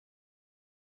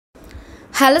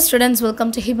Hello students,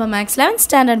 welcome to Hiba Max 11th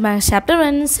Standard Max Chapter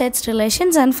 1 Sets,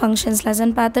 Relations and Functions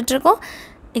lesson பார்த்துட்ருக்கோம்.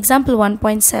 Example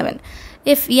 1.7.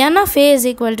 If n of a is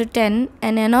equal to 10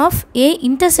 and n of a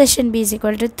intersection b is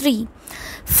equal to 3,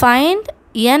 find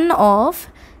n of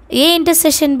a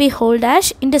intersection b whole dash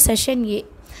intersection a.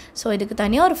 So இதுக்கு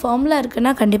தனியாக ஒரு formula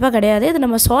இருக்குன்னா கண்டிப்பாக கிடையாது. இது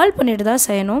நம்ம solve பண்ணிட்டு தான்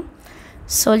செய்யணும்.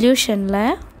 சொல்யூஷனில்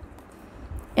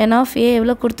n of a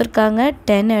எவ்வளோ கொடுத்துருக்காங்க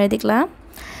 10 எழுதிக்கலாம்.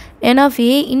 n of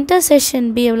a intersection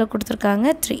b எவ்வளோ கொடுத்துருக்காங்க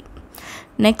 3.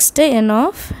 Next n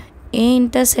of a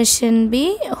intersection b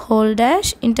whole dash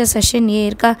intersection a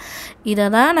இருக்கா, இதை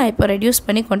தான் நான் இப்போ ரெடியூஸ்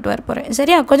பண்ணி கொண்டு வர போகிறேன்.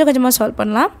 சரியா, கொஞ்சம் கொஞ்சமாக சால்வ்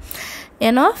பண்ணலாம்.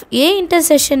 n of a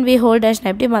intersection b whole dash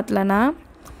நான் எப்படி மாற்றலான்னா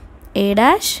a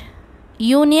dash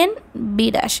union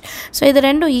b dash. So இது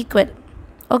ரெண்டும் ஈக்குவல்,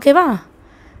 ஓகேவா.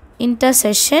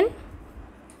 இன்டர்செக்ஷன்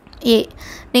a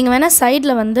நீங்கள் வேணால்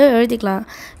சைடில் வந்து எழுதிக்கலாம்.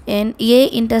 a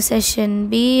intersection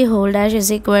b whole dash is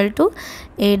equal to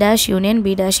a dash union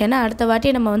b dash. ஏன்னா அடுத்த வாட்டி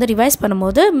நம்ம வந்து ரிவைஸ்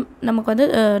பண்ணும்போது நமக்கு வந்து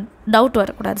டவுட்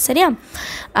வரக்கூடாது. சரியா,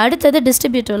 அடுத்தது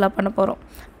டிஸ்ட்ரிபியூட்டிவ்லாம் பண்ண போகிறோம்.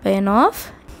 இப்போ n of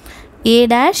a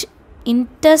dash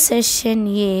intersection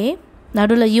a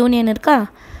நடுவில் யூனியன் இருக்கா,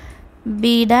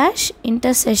 b dash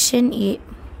intersection a,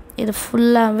 இது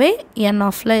ஃபுல்லாகவே n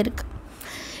ஆஃபில் இருக்குது.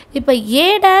 இப்போ a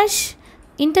dash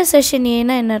intersection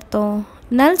ஏன்னா என்ன அர்த்தம்,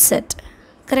 நல் செட்.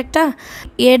 கரெக்டாக,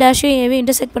 ஏ டேஷும் ஏவே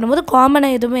இன்டர்செக்ட் பண்ணும்போது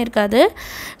காமனாக எதுவுமே இருக்காது.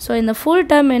 ஸோ இந்த ஃபுல்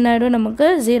டேர்ம் என்ன ஆகிடும், நமக்கு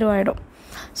 0 ஆகிடும்.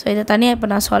 ஸோ இதை தனியாக இப்போ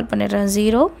நான் சால்வ் பண்ணிடுறேன்.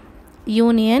 0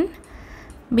 union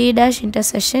B dash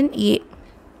intersection A.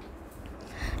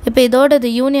 இப்போ இதோட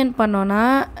இது யூனியன் பண்ணோன்னா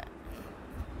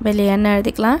வெளியே என்ன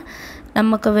எழுதிக்கலாம்,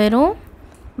 நமக்கு வெறும்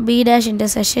பி டேஷ்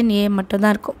இன்டர்செக்ஷன் ஏ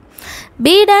மட்டும்தான் இருக்கும்.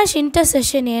 பி டேஷ்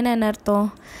இன்டர்செக்ஷன் ஏன்னு என்ன அர்த்தம்,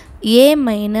 ஏ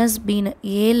மைனஸ் பின்னு,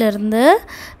 ஏலேருந்து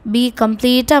பி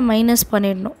கம்ப்ளீட்டாக மைனஸ்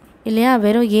பண்ணிடணும் இல்லையா,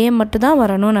 வெறும் ஏ மட்டும்தான்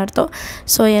வரணும்னு அர்த்தம்.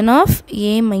 So N of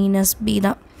A minus B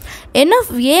தான். என் ஆஃப்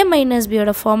ஏ மைனஸ்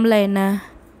பியோட ஃபார்முலா என்ன,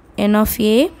 என் of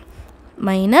A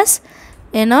minus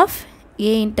n of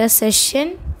A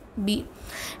intersection B.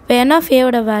 இப்போ என் ஆஃப்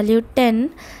ஏவோட value 10,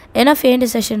 N of A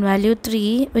intersection value 3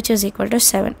 which is equal to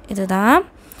 7. இதுதான்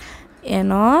n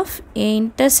of a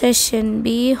intersection b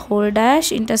whole dash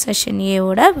intersection a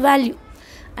ஓட value.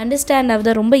 Understand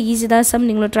ஆகுது, ரொம்ப easy தான் some.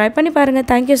 நீங்களும் try பண்ணி பாருங்கள்.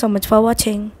 தேங்க்யூ ஸோ மச் ஃபார்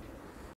வாட்சிங்.